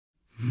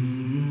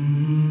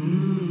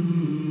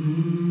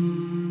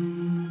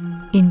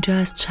اینجا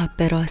از چپ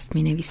به راست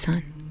می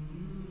نویسن.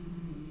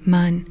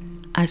 من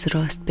از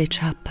راست به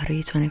چپ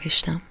برای تو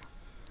نوشتم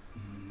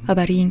و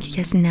برای اینکه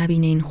کسی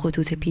نبینه این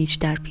خطوط پیچ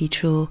در پیچ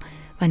رو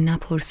و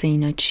نپرسه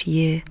اینا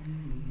چیه،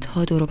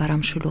 تا دور و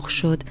برم شلوغ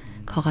شد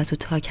کاغذ رو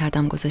تا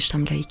کردم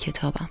گذاشتم لای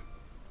کتابم.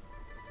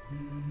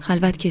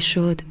 خلوت که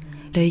شد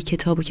لای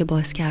کتابو که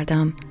باز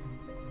کردم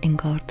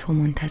انگار تو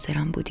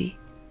منتظرم بودی.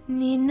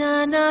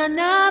 Ninna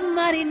Nanna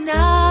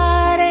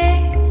marinare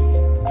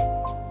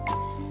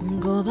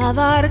Goma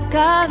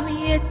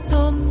varcami e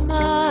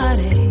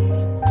mare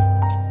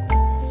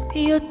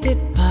Io te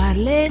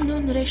parlo e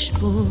non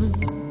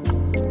rispondo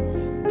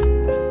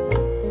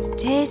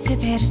Te se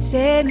per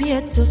se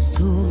mezzo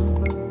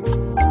su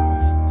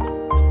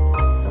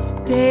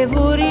Te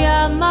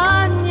voria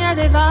magna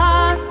de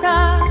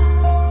vasa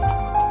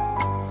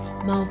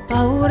Ma ho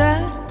paura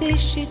di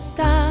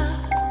città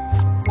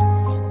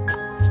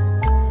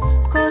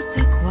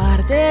Cose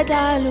guarde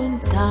da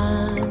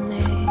lontane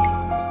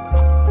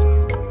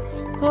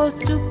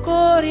Costo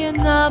cuore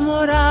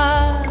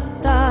innamorata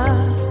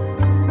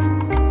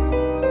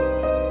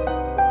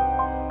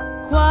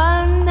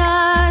Quando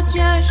ci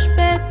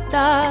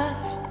aspetta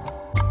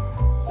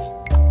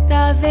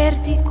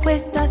D'averti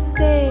questa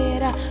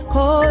sera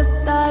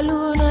Costa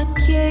luna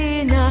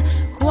piena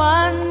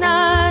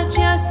Quando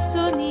ci ha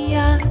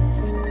sognato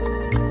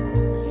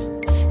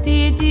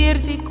Di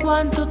dirti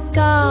quanto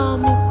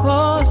t'amo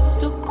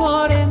Costo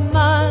cuore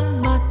ma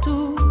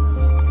tu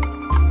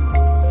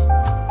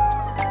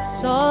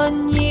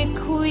Sogni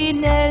qui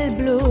nel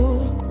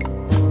blu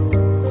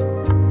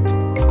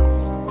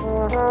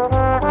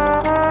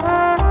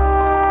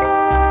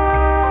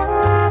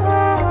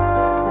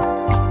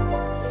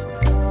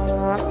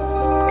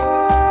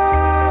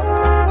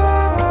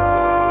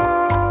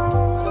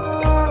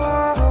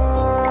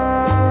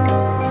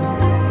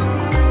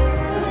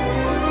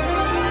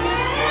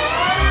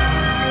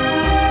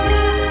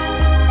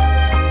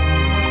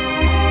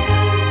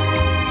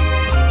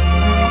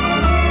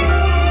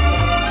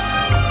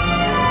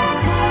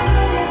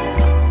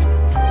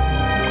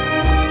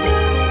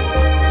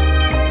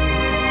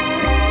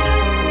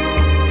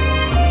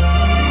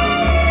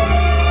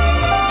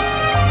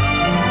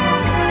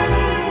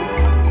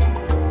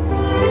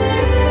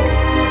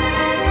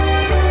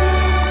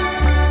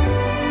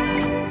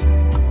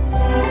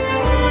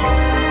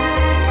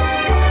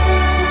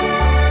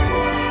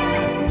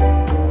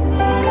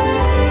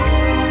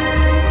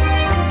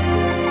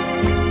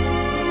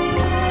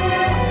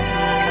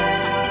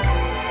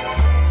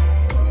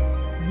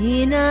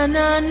Ninna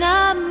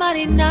Nanna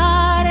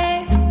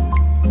marinare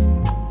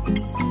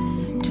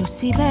Tu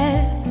si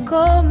vede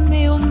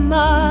come un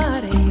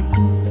mare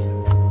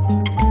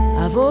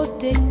A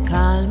volte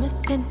calmo e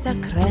senza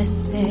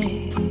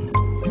creste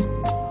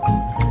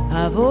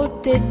A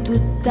volte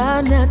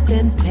tutta una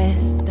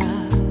tempesta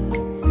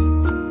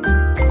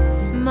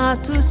Ma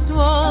tu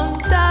suoni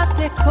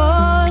tante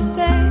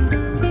cose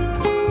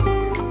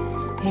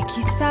E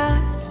chissà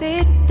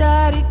se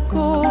ti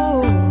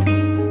ricordi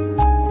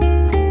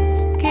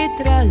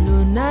Tra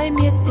luna e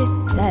mezze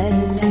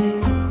stelle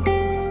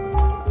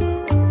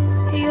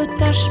Io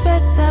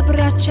t'aspetto a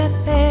braccia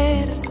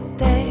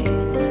aperte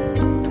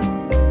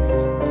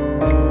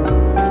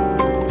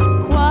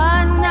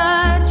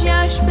Quando ci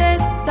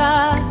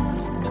aspettate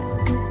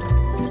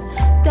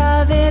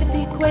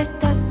D'averti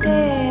questa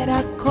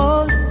sera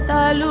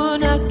Costa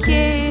luna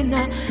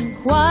piena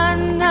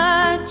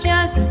Quando ci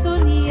ha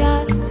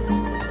sognato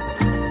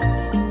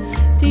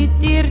Di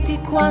dirti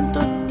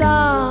quanto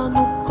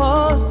t'amo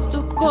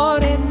Costo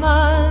cuore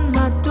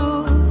ma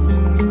tu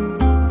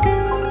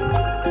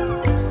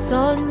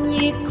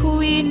Sogni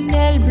qui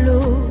nel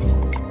blu